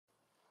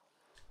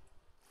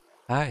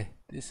Hi,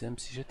 this is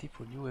MC Jetty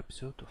for a new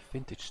episode of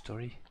Vintage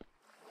Story.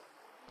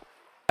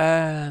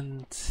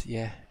 And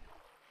yeah,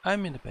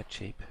 I'm in a bad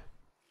shape,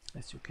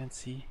 as you can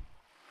see.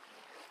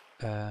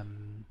 Let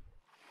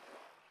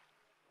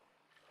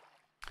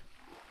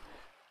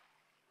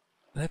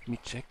me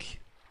check.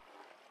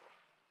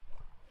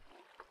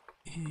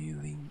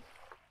 Healing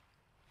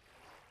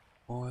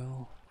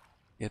oil.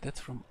 Yeah, that's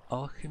from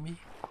Alchemy.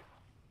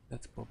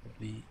 That's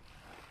probably...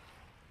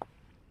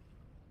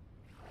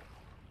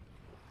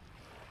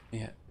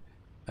 Yeah,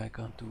 I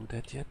can't do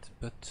that yet,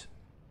 but...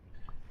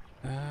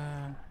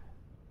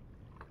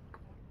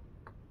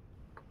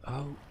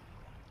 how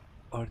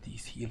are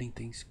these healing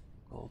things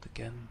called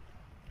again?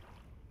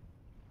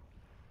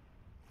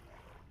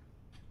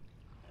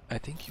 I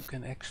think you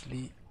can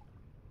actually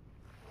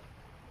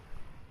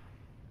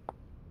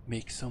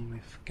make some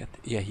with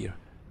here,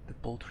 the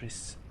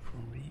poultice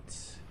from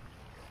reeds.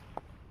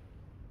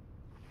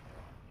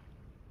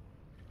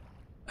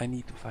 I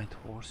need to find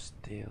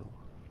horsetail.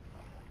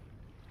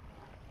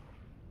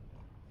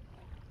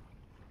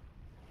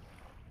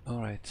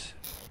 Alright.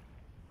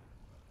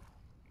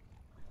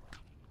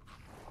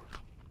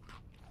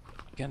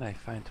 Can I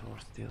find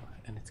horsetail?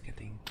 And it's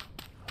getting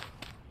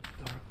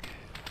dark.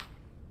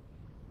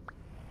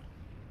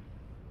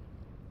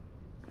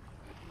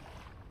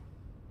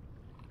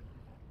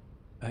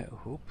 I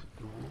hope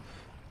the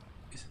wolf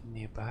isn't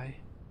nearby.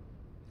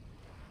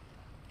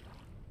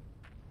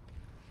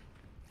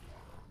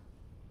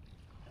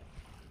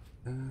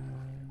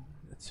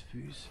 Let's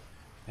fuse.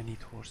 I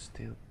need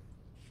horsetail.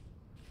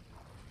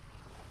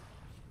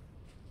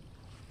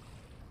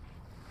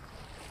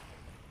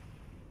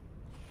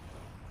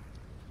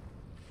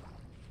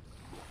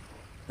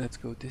 Let's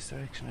go this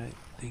direction. I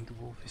think the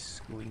wolf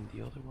is going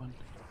the other one.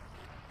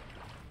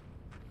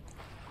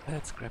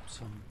 Let's grab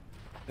some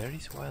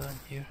berries while I'm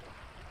here.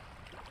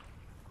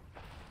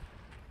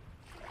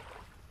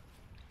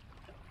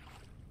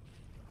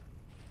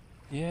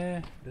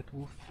 Yeah, that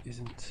wolf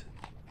isn't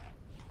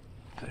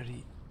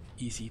very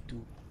easy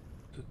to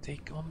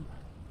take on.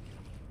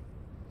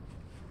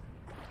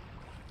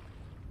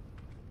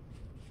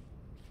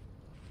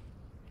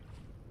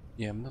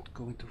 Yeah, I'm not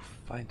going to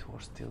find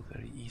horsetail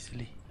very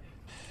easily.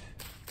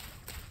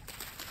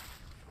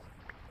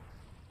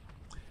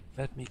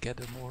 Let me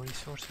gather more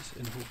resources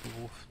and hope the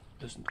wolf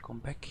doesn't come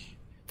back.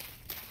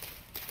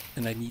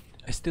 And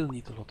I still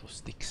need a lot of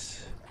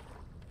sticks.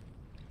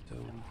 So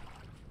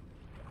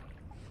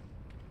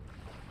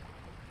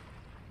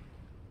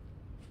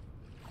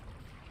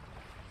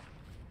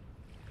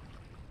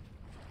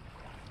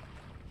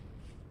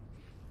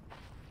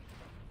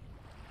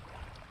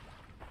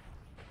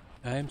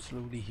I am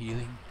slowly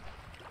healing.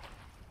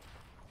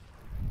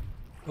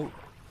 Oh,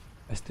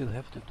 I still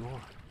have the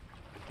door.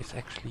 It's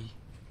actually,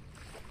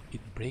 it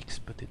breaks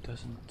but it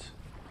doesn't,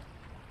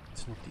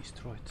 it's not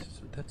destroyed,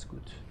 so that's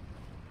good.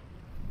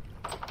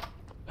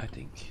 I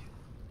think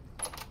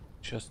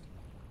just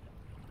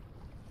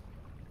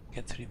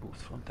gets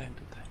removed from time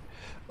to time.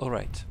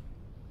 Alright,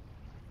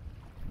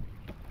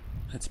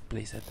 let's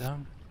place that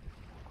down.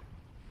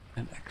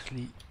 And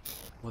actually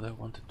what I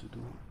wanted to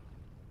do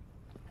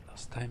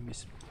last time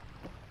is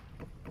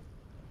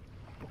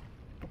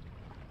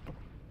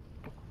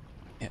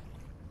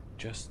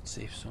just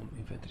save some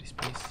inventory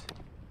space.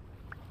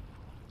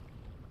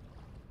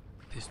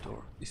 This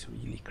door is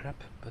really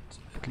crap, but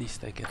at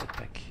least I get it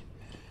back.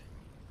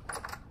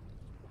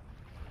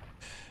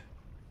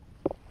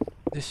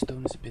 This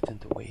stone is a bit in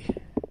the way.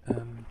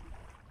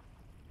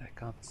 I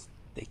can't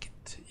take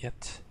it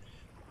yet.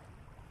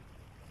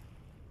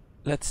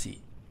 Let's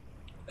see.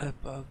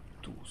 About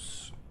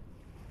tools.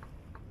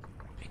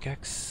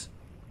 Pickaxe.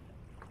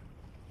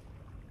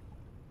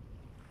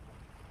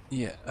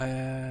 Yeah,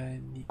 I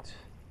need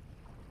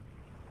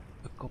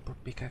a copper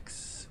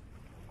pickaxe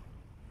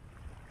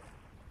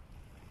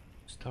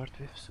to start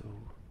with, so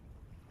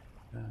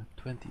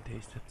 20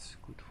 days, that's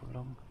good for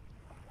long.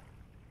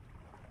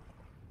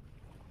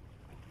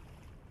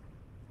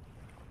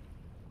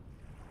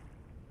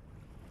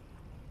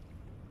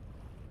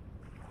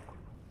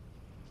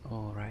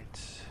 Alright.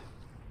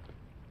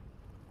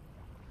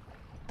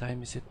 What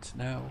time is it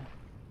now?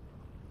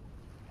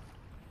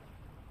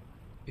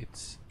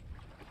 It's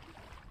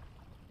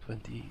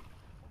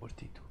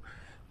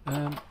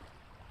 20:42.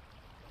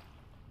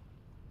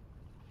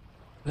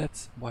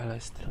 Let's, while I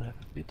still have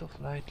a bit of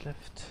light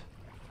left,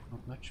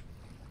 not much,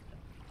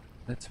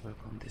 let's work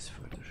on this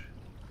further.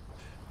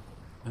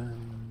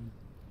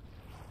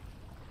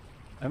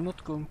 I'm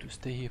not going to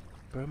stay here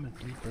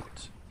permanently,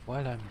 but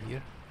while I'm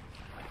here,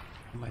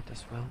 I might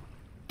as well.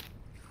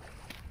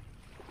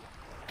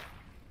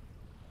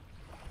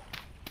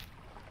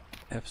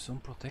 Have some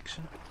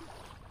protection.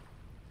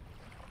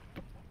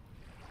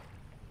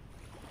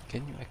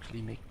 Can you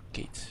actually make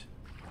gates?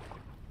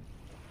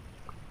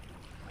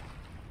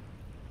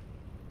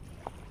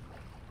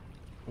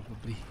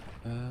 Probably.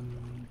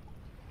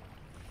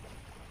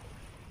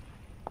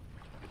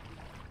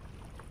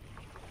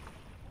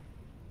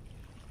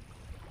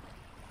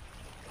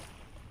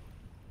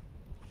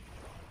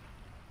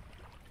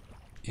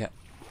 Yeah.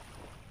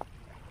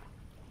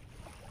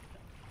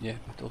 Yeah,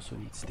 but also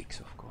need sticks,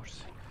 of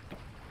course.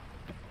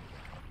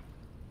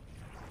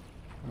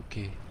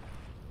 Okay.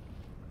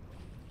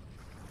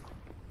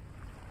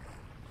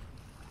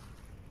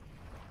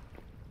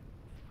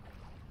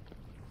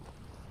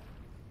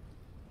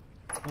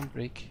 Don't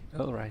break.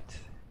 Alright.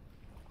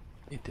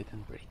 It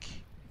didn't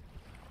break.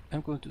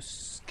 I'm going to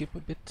skip a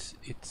bit.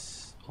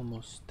 It's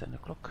almost 10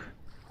 o'clock.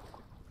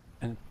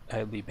 And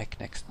I'll be back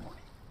next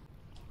morning.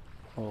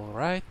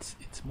 Alright,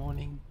 it's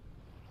morning.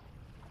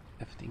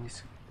 Everything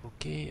is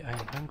okay.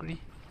 I'm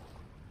hungry.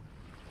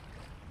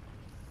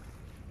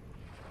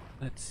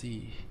 Let's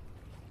see.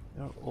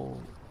 They're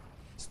all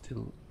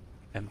still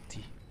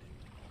empty.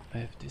 I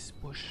have this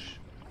bush.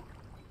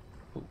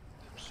 Oh,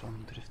 there's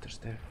some drifters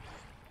there.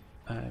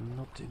 I'm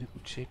not in a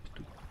good shape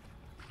to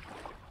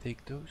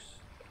take those.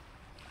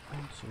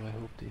 So I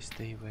hope they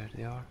stay where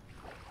they are.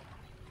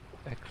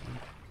 Actually,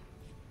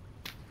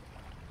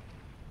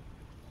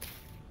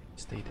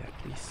 stay there,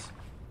 please.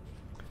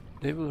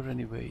 They will run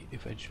away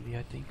eventually,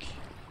 I think.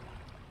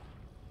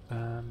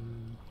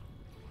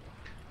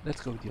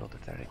 Let's go the other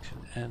direction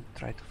and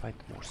try to find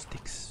more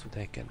sticks so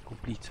that I can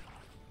complete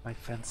my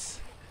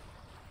fence.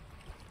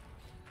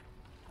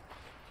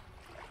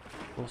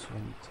 Also, I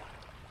need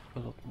a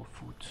lot more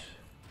food.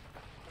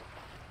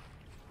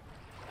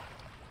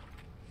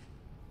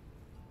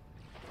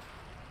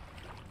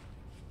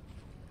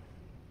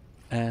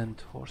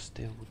 And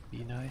horsetail would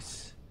be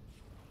nice.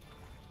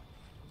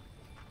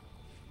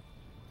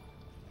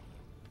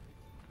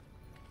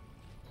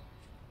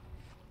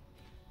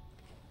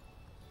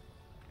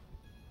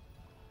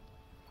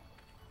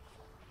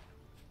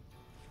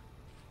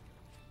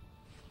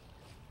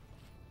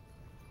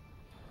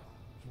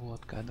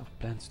 What kind of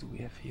plants do we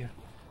have here?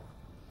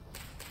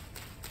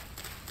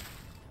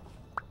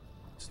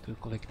 Still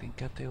collecting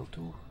cattail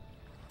too,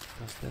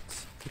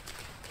 because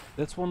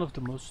that's one of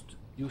the most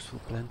useful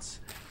plants.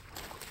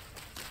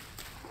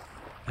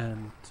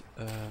 And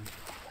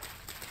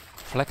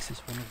flax is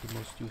one of the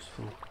most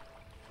useful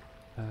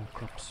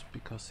crops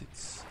because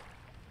it's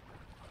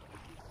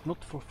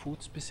not for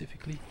food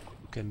specifically.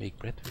 You can make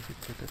bread with it,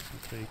 but that's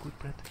not very good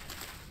bread.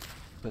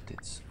 But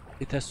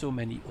it has so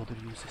many other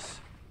uses,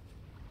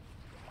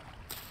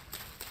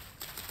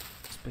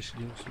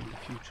 especially also in the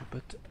future.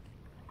 But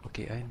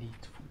okay, I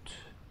need food.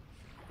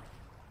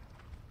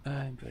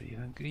 I'm very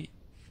hungry.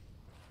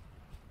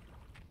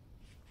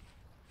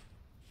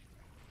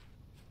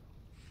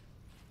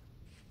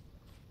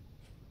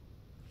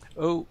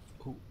 Oh,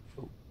 oh,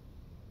 oh.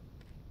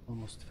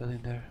 Almost fell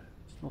in there.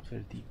 It's not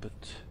very deep, but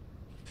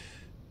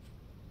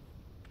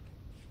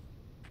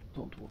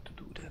don't want to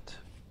do that.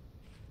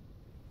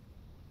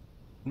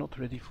 Not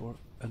ready for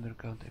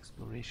underground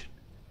exploration.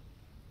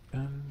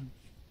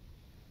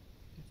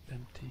 It's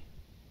empty.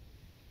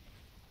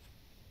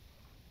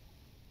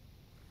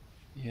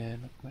 Yeah,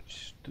 not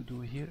much to do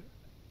here.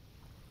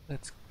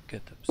 Let's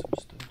get up some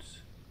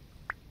stones.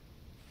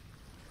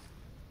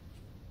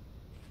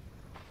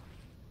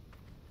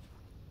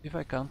 If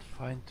I can't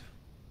find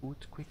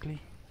food quickly,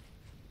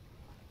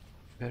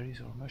 berries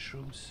or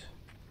mushrooms,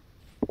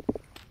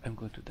 I'm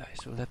going to die.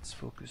 So let's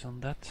focus on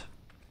that.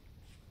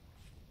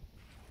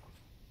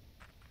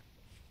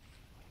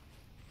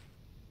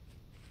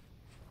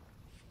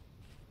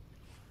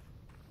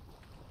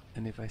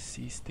 And if I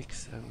see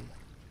sticks, I will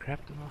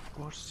grab them, of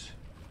course.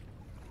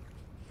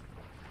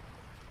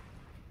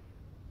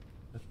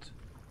 But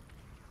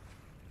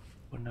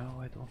for now,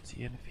 I don't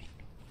see anything.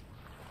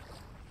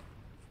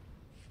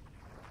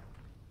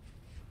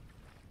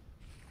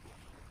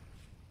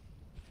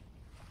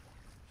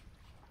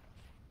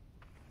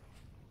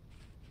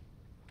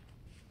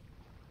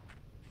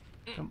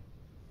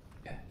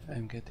 Yeah,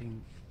 I'm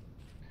getting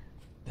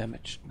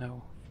damaged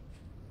now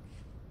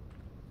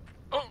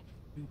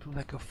due to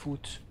lack of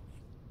food.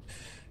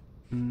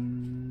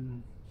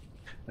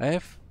 I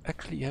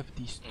actually have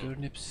these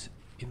turnips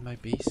in my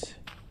base,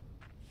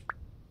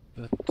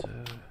 but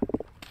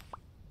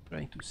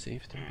trying to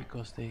save them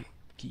because they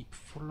keep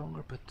for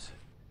longer, but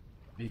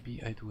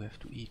maybe I do have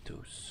to eat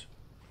those.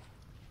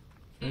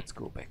 Let's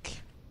go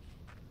back.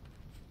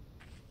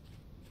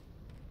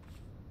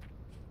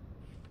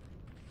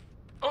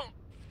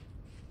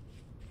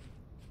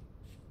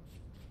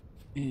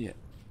 Yeah.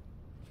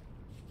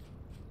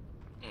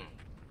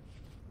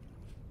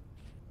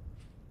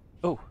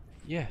 Oh,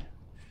 yeah.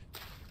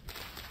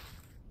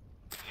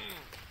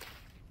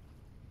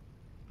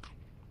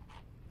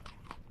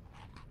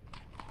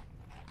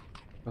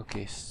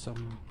 Okay,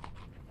 some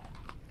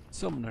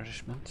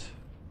nourishment.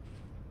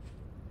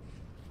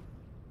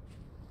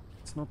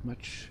 It's not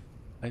much.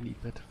 I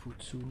need better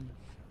food soon.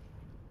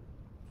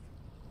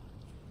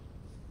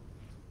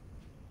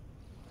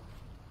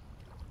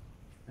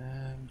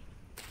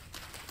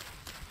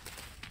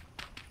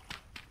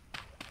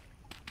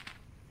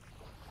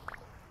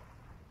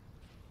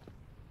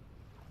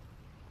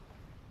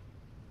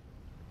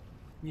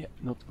 Yeah,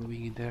 not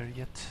going in there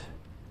yet,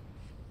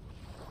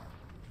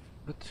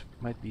 but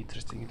might be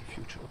interesting in the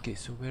future. Okay,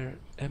 so where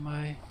am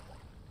I?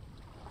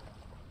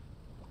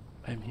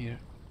 I'm here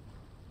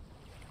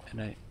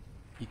and I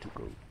need to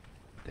go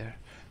there.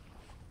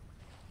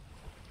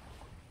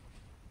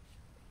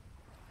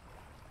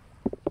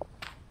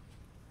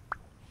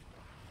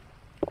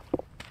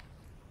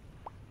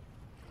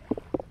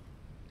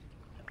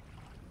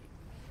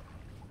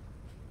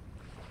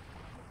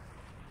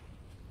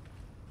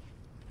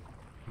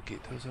 Okay,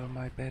 those are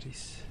my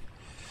berries.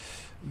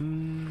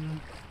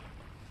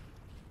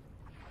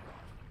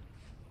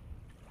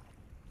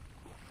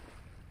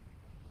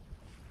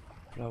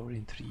 Flower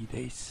in 3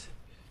 days.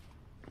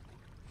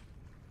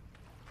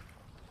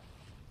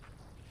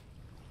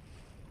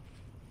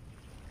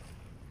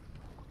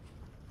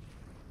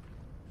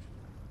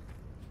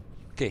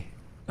 Okay,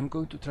 I'm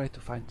going to try to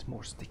find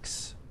more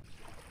sticks.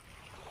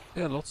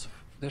 There's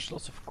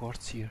lots of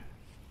quartz here,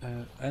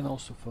 and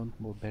also found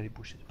more berry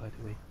bushes, by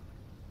the way.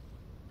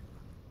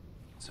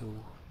 So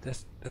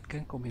that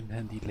can come in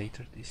handy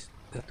later.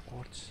 That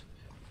quartz.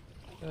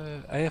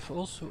 I have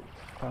also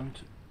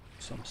found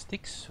some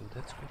sticks, so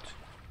that's good.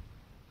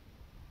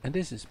 And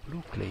this is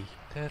blue clay.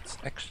 That's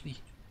actually,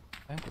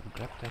 I'm gonna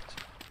grab that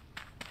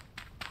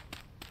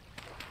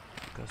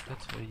because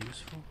that's very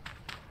useful.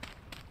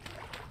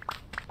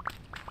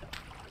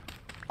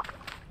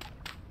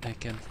 I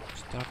can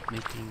start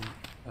making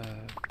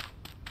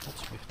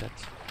pots with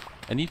that.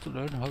 I need to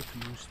learn how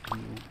to use the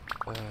new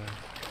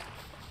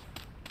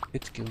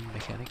bit kiln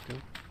mechanic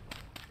though.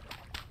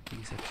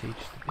 Things have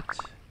changed a bit,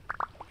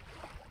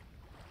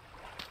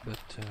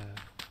 but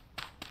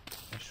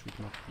that should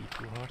not be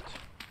too hard.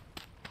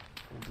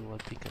 Although I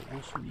think I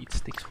also need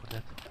sticks for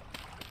that.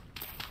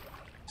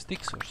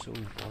 Sticks are so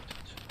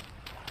important.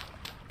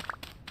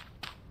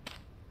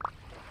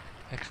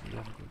 Actually,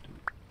 I'm going to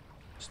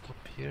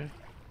stop here.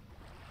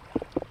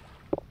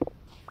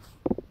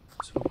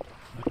 So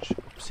much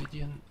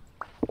obsidian.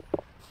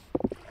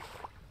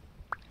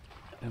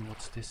 And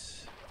what's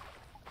this?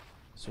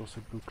 It's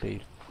also blue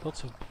clay.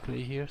 Lots of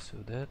clay here, so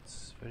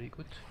that's very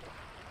good.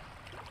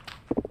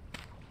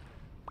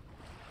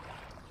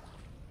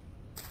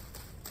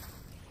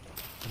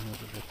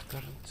 Another red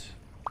currant,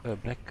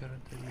 black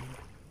currant I mean.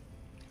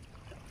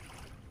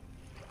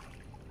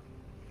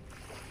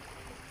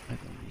 I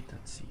don't need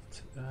that seed.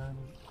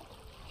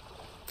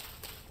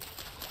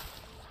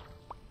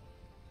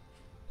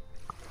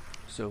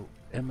 So,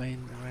 am I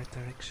in the right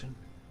direction?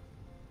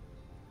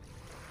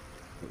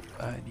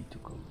 Oh, I need to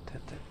go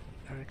that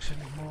direction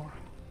more.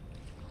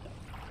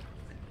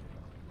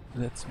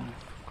 Let's move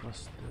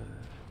across the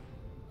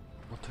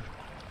water.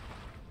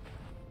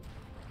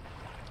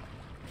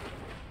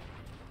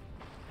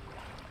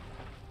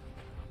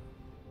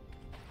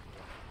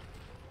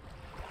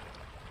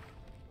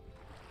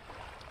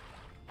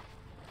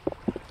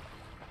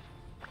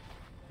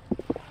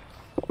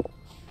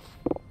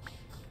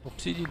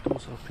 Obsidian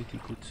tools are pretty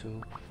good,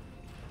 so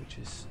which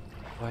is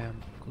why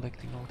I'm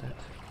collecting all that.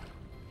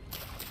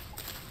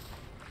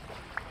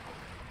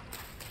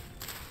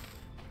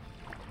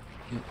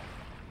 Yeah.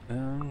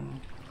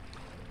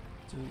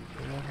 So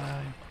where am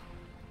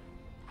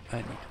I? I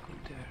need to go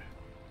there.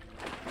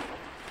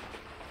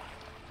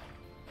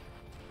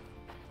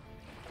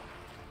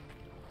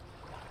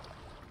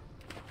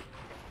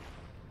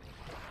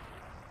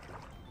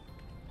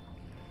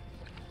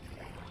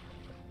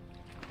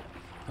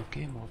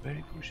 Okay, more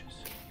berry bushes.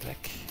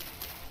 Black.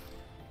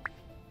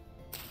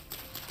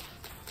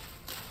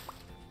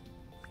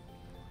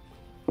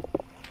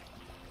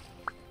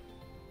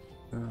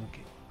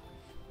 Okay.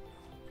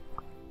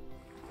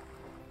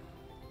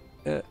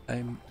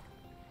 I'm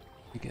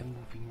again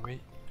moving away.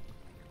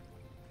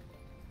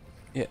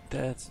 Yeah,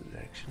 that's the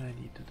direction I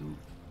need to do.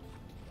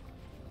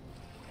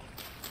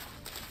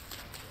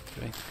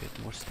 Trying to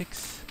get more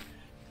sticks.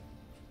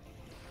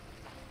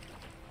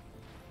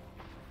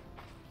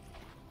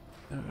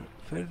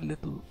 Very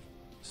little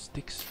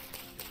sticks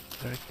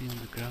directly on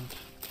the ground.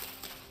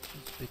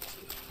 It's a bit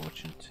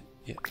unfortunate.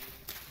 Yeah.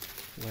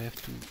 So I have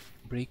to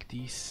break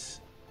these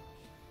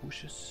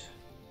bushes.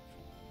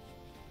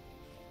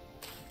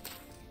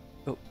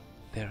 Oh,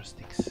 there are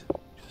sticks.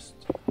 Just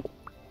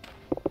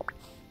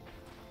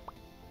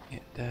yeah,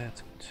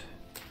 that's good.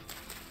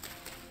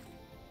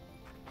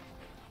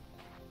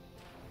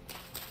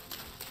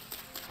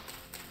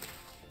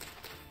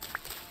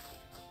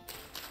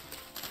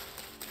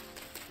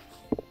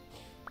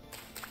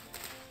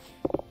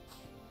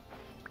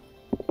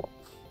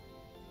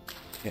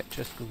 Yeah,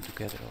 just go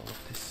together all of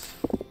this.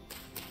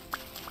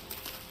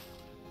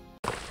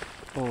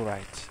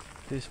 Alright,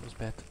 this was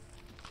bad.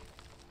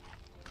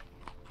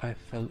 I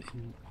fell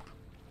in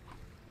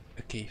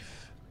a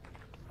cave.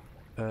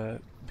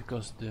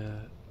 Because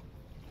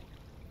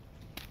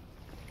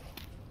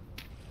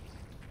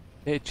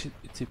it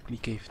simply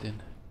caved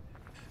in.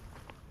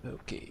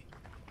 Okay.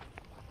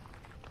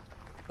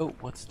 Oh,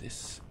 what's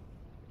this?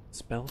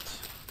 Spelt.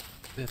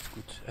 That's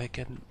good. I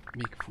can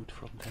make food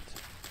from that.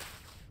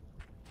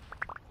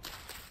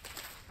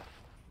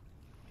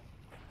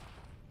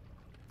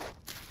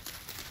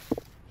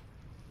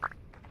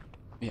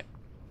 Yeah.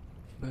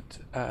 But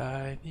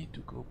I need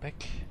to go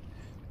back.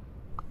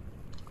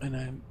 And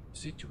I'm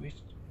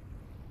situated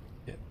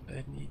Yeah,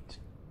 I need...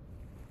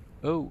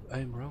 Oh,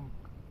 I'm wrong.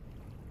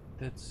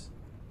 That's...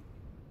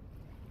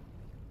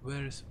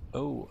 Where is...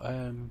 Oh,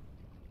 I'm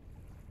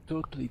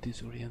totally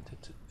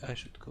disoriented. I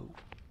should go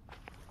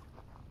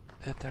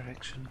that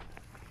direction.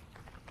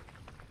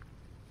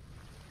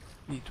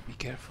 Need to be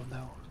careful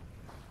now.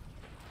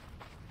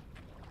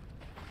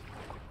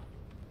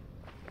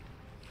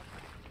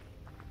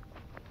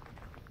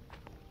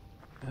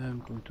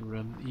 I'm going to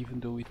run even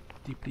though it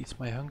depletes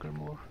my hunger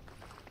more.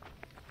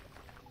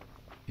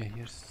 Yeah,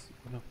 here's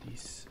one of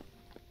these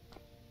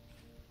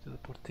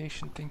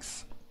teleportation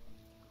things.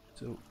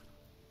 So,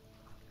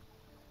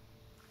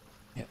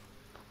 yeah,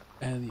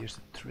 and here's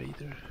a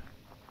trader.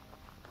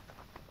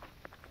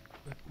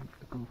 But I'm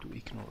going to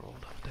ignore all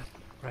of that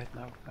right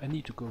now. I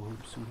need to go home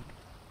soon.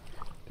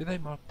 Did I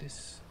mark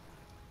this?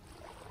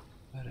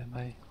 Where am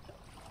I?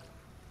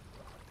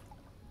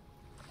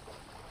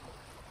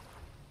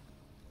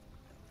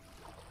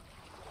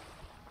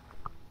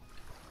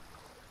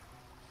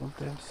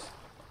 Sometimes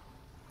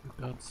you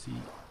can't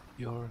see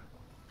your...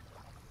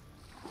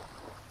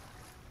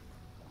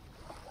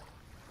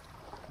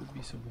 Could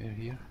be somewhere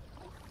here.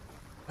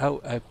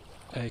 Oh,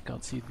 I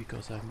can't see it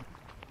because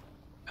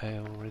I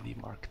already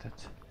marked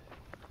it.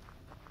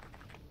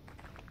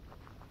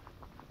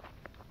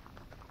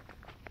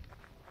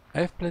 I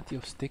have plenty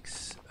of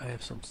sticks, I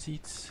have some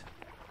seeds,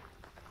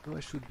 so I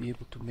should be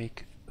able to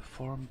make a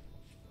farm.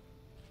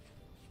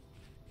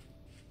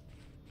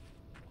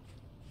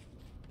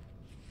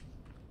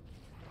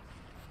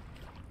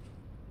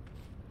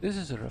 This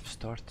is a rough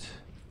start.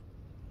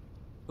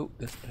 Oh,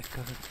 that's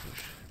blackcurrant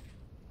bush.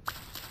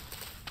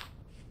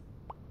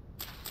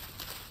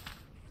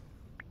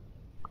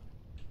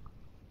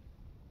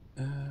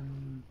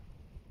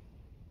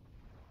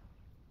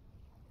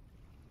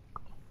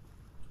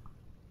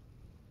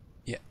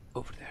 Yeah,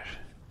 over there.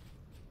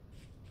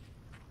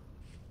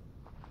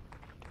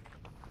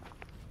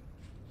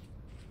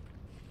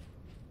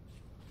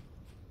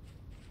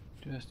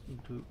 Just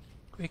going to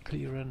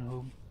quickly run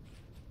home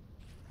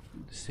to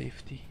the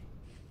safety.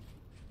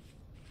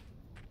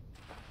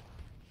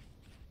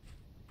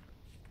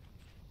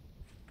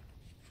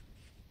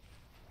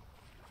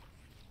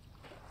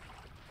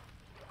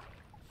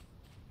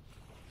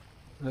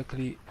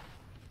 Luckily,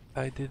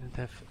 I didn't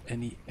have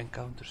any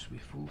encounters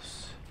with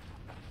wolves.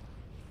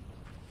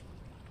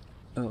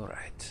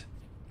 Alright.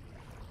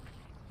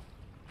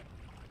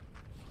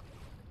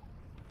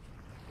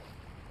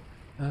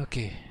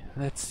 Okay,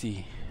 let's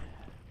see.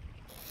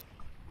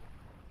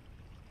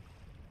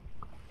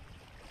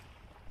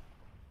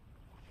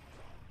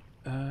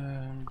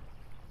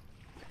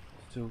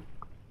 So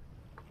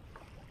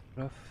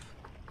rough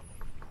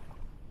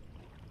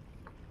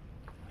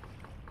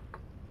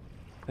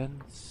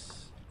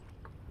fence.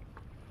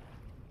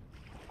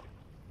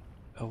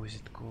 How is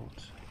it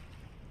called?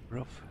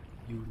 Rough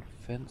hewn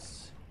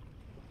fence.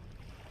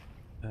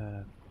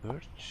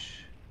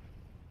 Birch.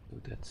 So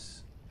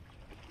that's...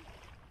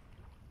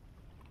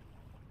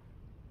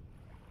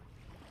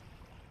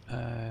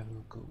 I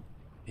will go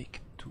make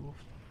 2 of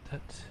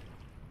that.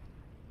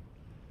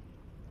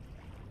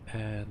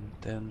 And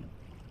then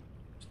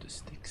the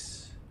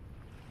sticks.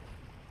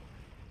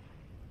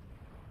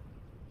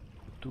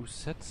 2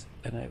 sets,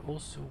 and I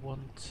also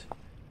want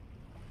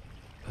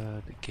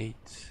the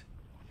gate.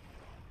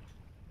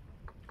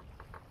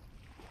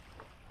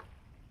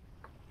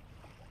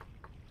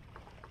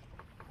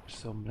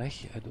 Some lag,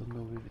 I don't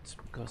know if it's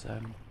because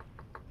I'm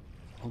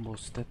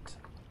almost dead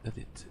that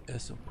it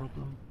has a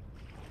problem.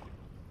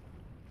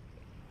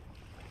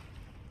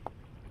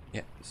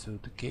 Yeah, so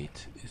the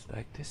gate is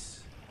like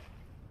this.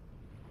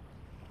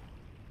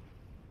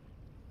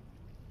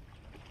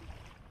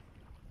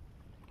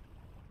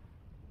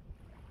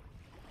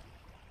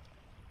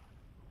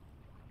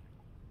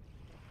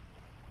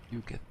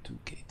 You get 2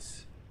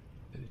 gates.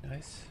 Very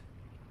nice.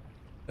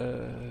 I'm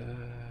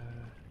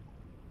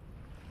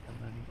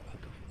running out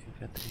of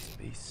inventory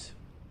space.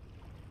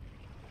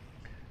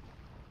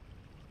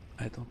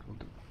 I don't want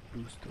to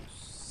lose those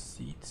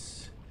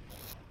seeds.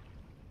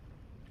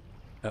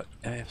 Oh,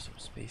 I have some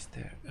space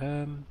there.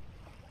 Blue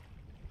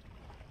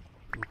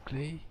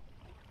clay.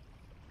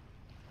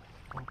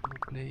 More blue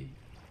clay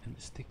and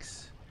the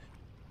sticks.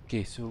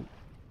 Okay, so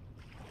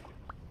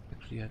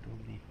actually I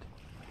don't need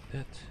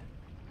that.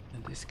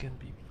 And this can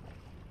be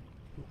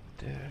put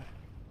there.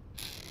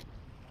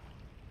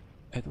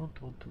 I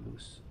don't want to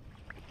lose.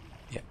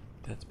 Yeah,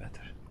 that's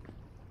better.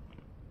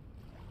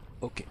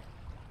 Okay.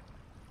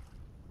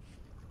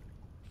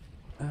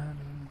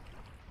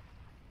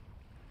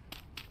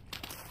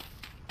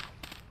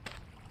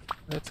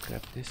 Let's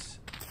grab this.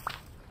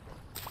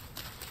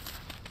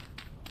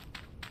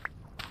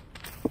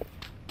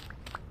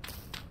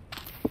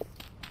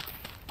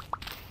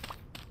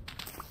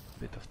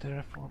 Bit of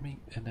terraforming,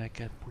 and I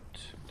can put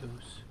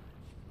those.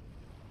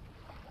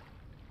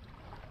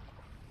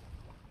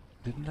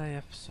 Didn't I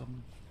have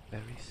some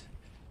berries?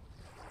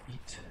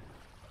 Eat.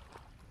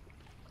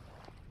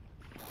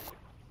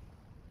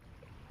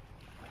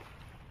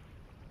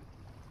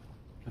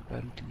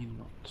 Apparently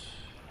not.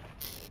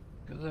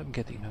 Because I'm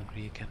getting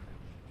hungry again.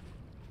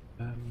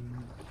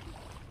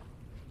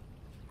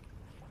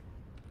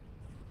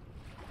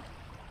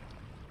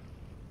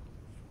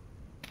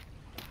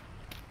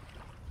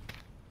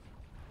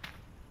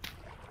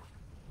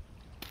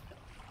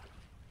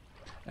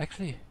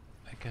 Actually,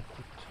 I can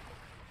put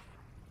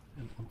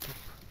them on top.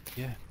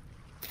 Yeah,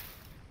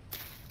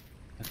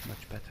 that's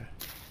much better.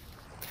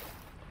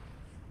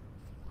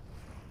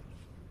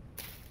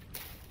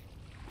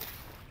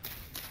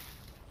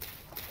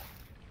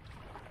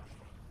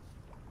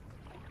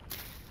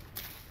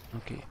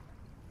 Okay,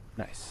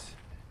 nice.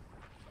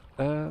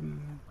 Then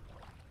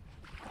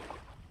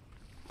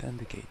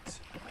the gate.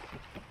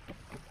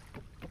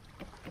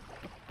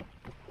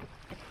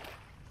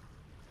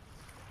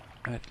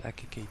 I'd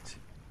like a gate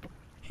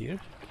here,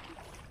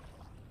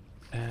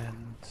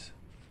 and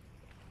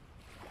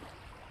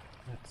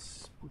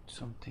let's put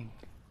something.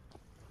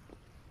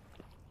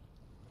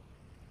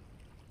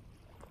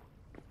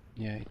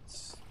 Yeah,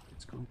 it's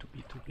going to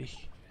be too big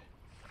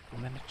to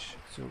manage,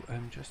 so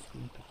I'm just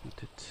going to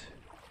put it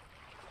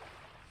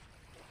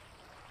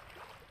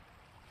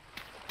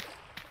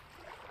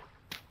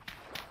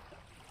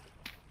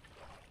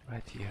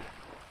right here,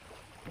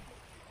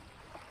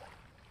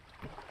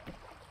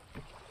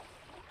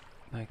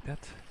 like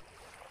that.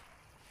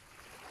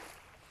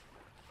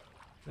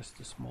 Just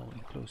a small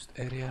enclosed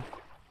area.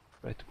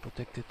 Try to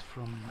protect it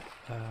from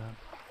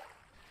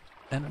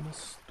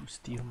animals to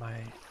steal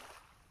my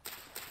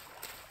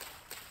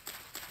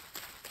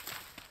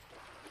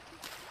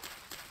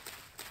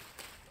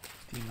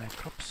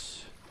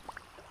crops.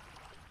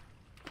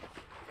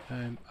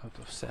 I'm out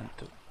of sand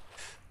too.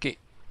 Okay,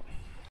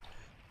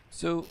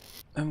 so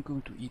I'm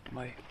going to eat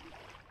my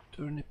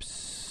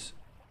turnips,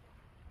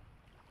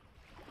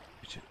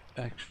 which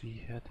I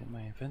actually had in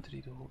my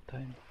inventory the whole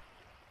time.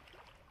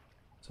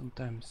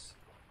 Sometimes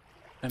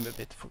I'm a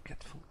bit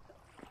forgetful.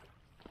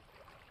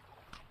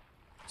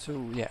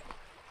 So yeah,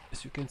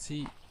 as you can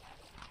see,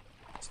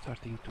 it's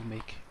starting to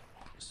make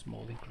a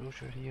small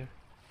enclosure here.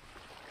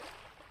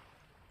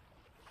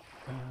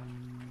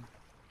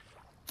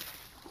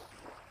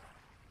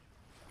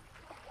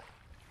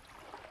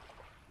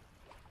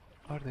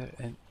 Are there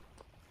any?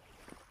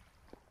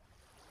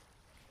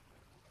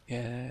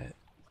 Yeah,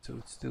 so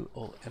it's still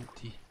all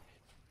empty.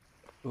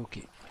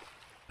 Okay,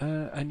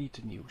 I need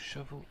a new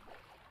shovel.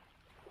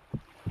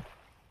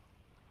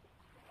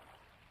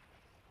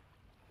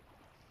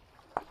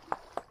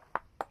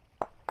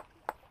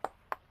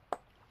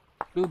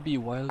 It will be a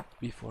while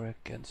before I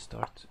can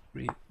start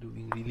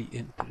doing really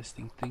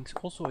interesting things.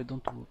 Also, I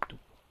don't want to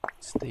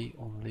stay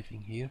on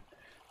living here,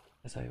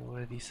 as I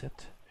already said.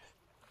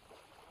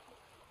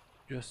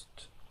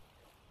 Just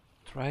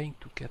trying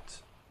to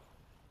get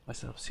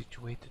myself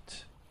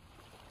situated,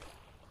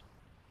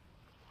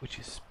 which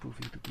is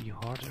proving to be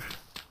harder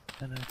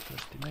than I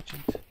first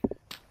imagined.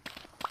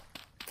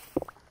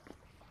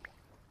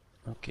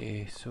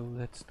 Okay, so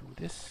let's do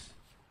this.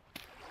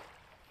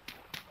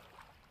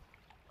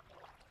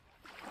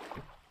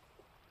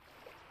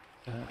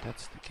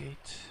 That's the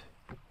gate.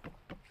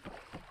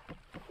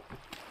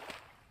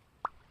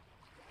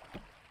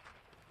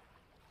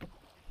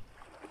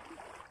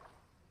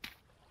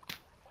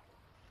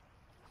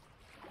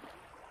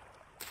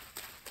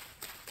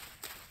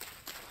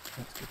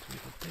 Let's get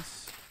rid of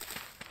this.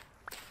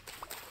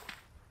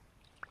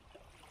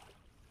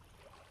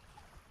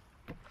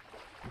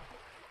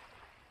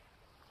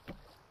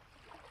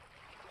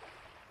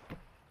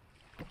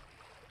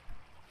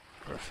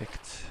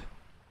 Perfect.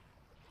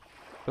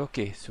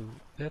 Okay, so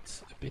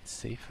that's a bit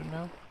safer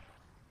now.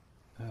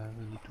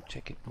 We'll need to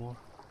check it more.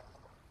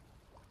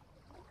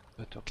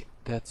 But okay,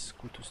 that's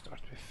good to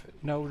start with.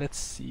 Now let's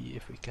see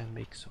if we can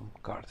make some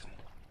garden.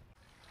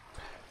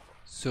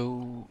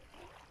 So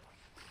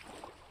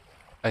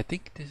I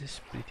think this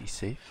is pretty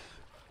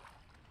safe.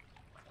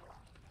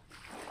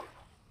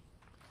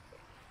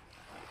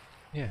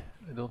 Yeah,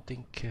 I don't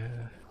think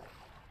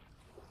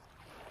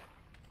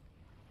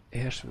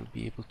heirs will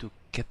be able to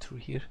get through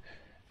here.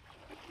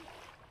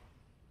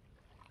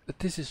 But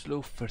this is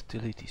low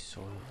fertility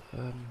soil.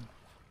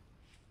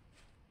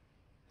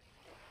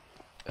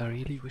 I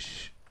really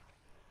wish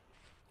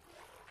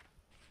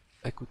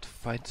I could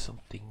find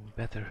something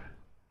better.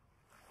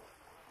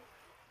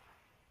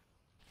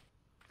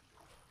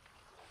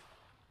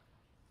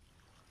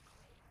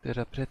 The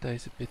Rapreta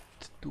is a bit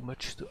too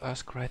much to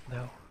ask right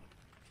now.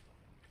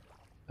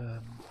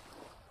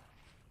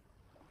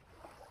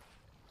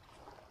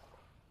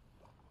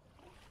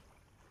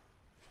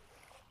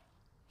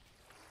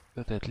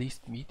 But at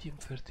least medium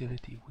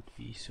fertility would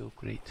be so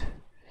great.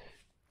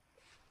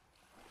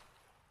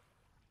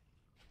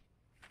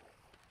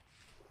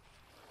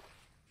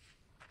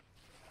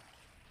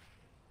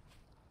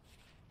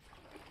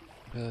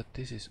 But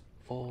this is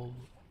all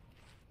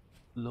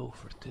low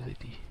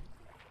fertility.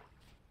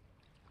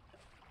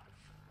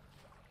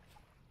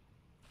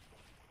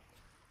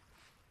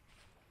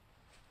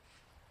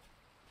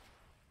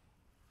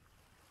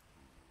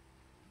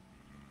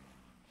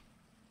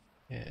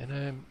 Yeah, and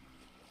I'm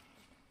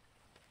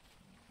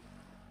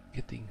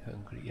getting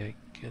hungry. I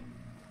can...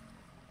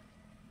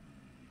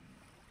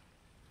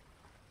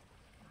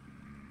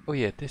 Oh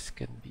yeah, this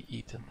can be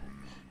eaten.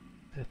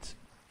 That's...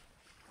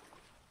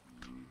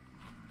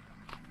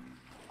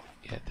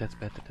 Yeah, that's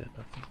better than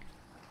nothing.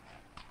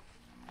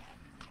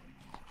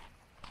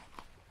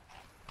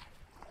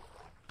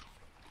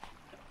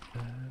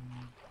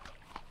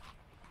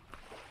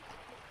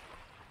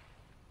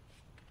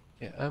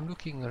 Yeah, I'm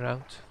looking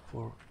around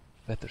for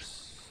better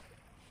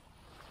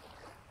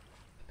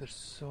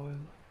soil,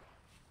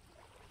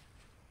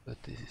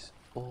 but this is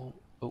all...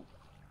 Oh.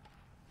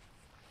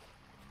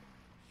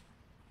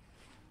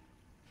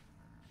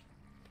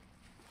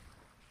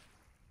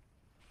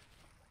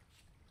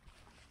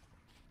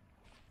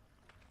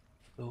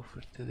 Low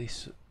fertility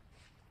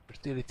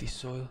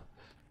soil.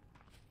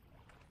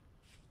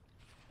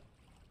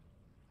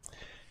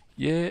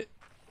 Yeah,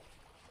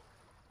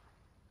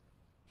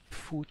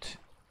 food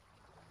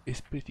is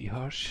pretty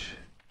harsh.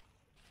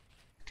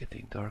 It's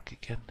getting dark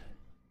again.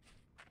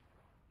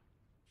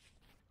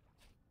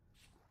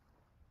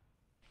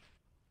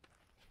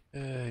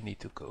 I need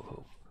to go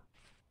home.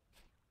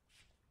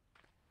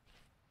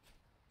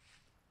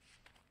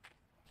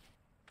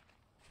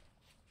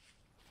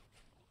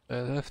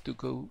 I'll have to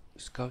go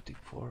scouting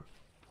for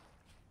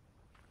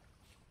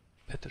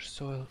better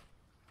soil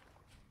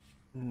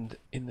in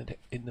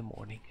the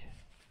morning.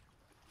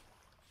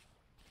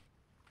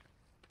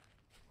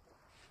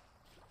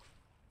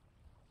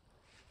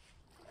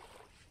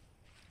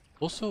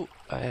 Also,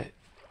 I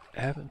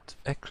haven't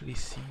actually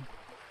seen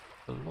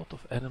a lot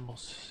of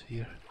animals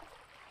here.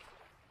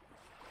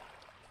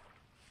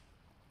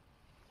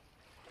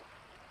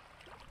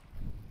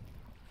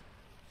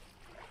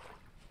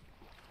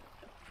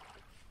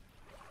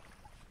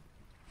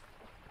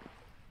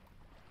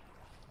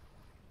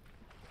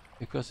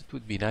 Because it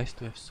would be nice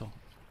to have some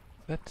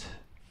fat,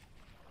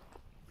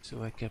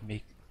 so I can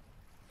make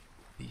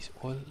these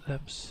oil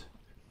lamps.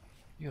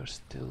 You're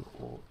still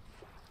all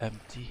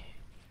empty.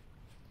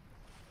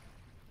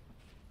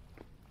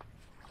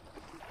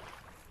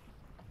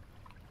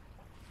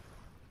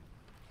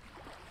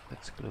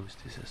 Let's close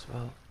this as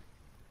well.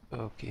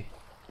 Okay.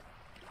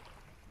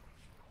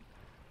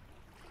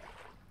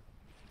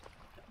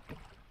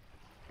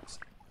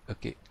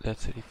 Okay,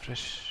 let's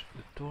refresh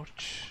the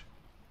torch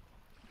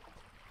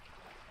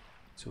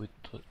so it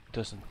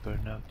doesn't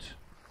burn out.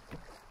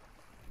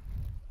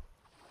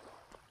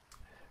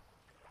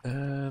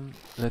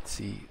 Let's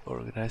see,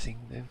 organizing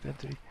the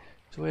inventory.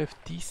 So I have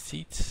these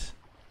seeds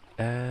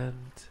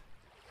and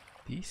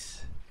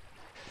these.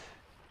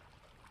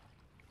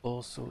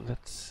 Also,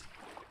 let's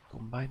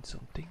combine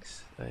some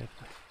things. I have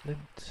the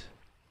flint.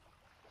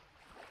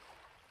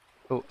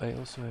 Oh, I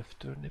also have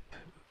turnip.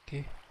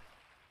 Okay.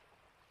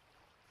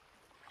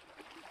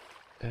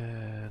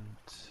 And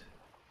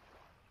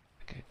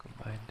I can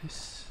combine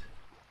this.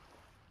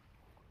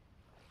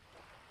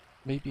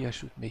 Maybe I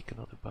should make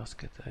another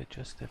basket. I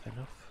just have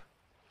enough.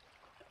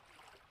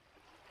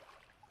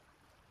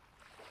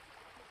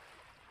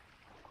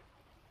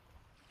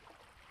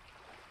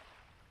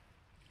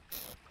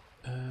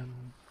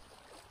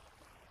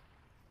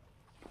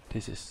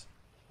 This is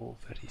all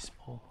very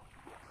small.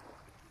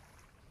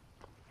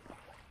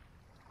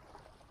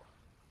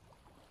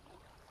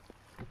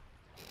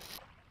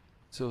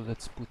 So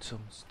let's put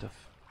some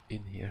stuff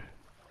in here,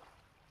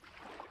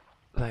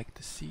 like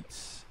the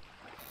seeds.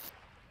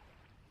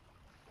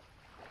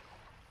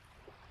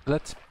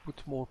 Let's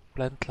put more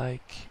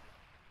plant-like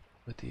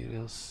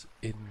materials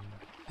in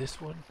this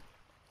one.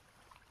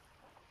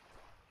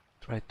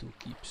 Try to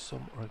keep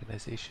some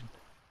organization.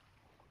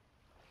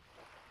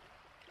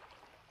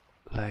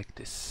 Like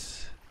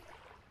this.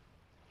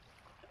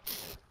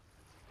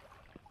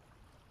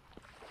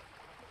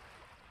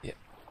 Yeah.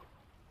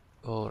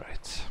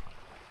 Alright.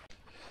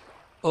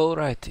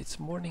 Alright, it's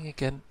morning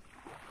again.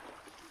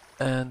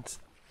 And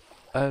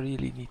I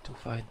really need to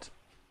find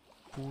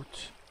food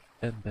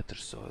and better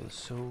soil,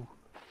 so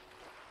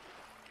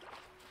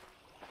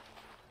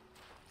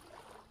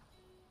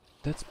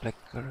that's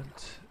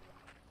blackcurrant,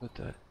 but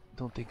I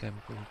don't think I'm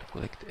going to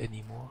collect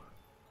any more.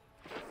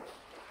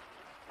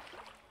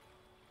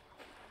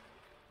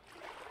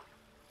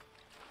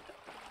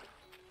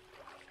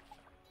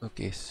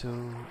 Okay,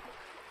 so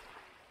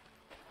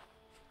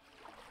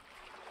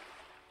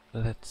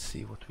let's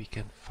see what we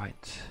can find.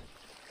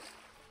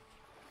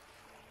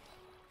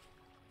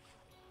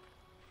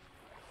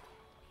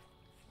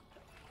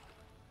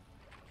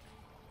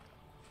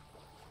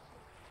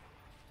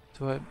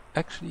 So I'm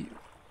actually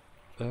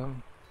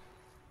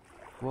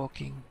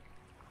walking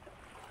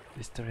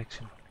this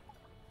direction.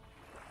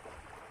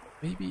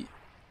 Maybe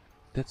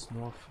that's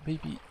north,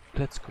 maybe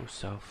let's go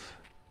south.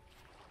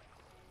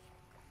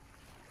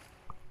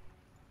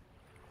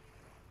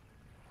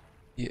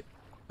 Yeah,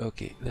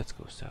 okay, let's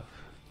go south.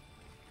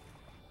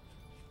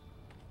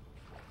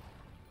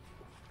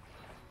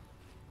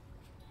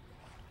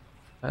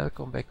 I'll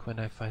come back when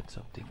I find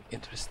something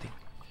interesting.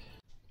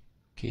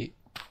 Okay,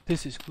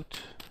 this is good.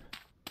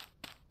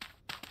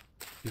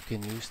 You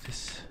can use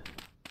this.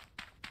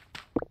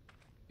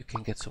 You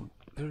can get some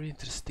very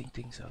interesting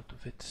things out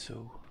of it,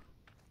 so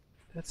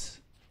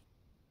that's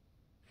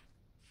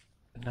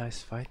a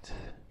nice fight.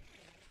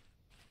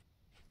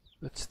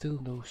 But still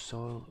no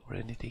soil or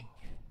anything.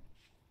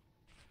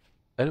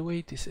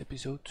 Anyway, this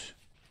episode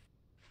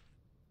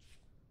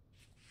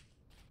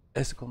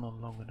has gone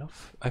on long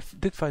enough. I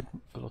did find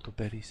a lot of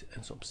berries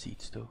and some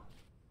seeds though.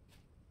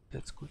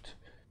 That's good.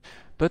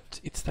 But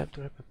it's time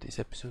to wrap up this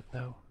episode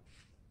now.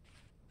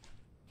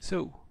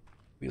 So,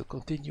 we'll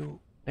continue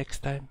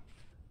next time.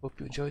 Hope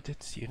you enjoyed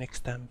it. See you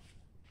next time.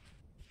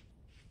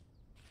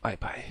 Bye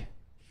bye.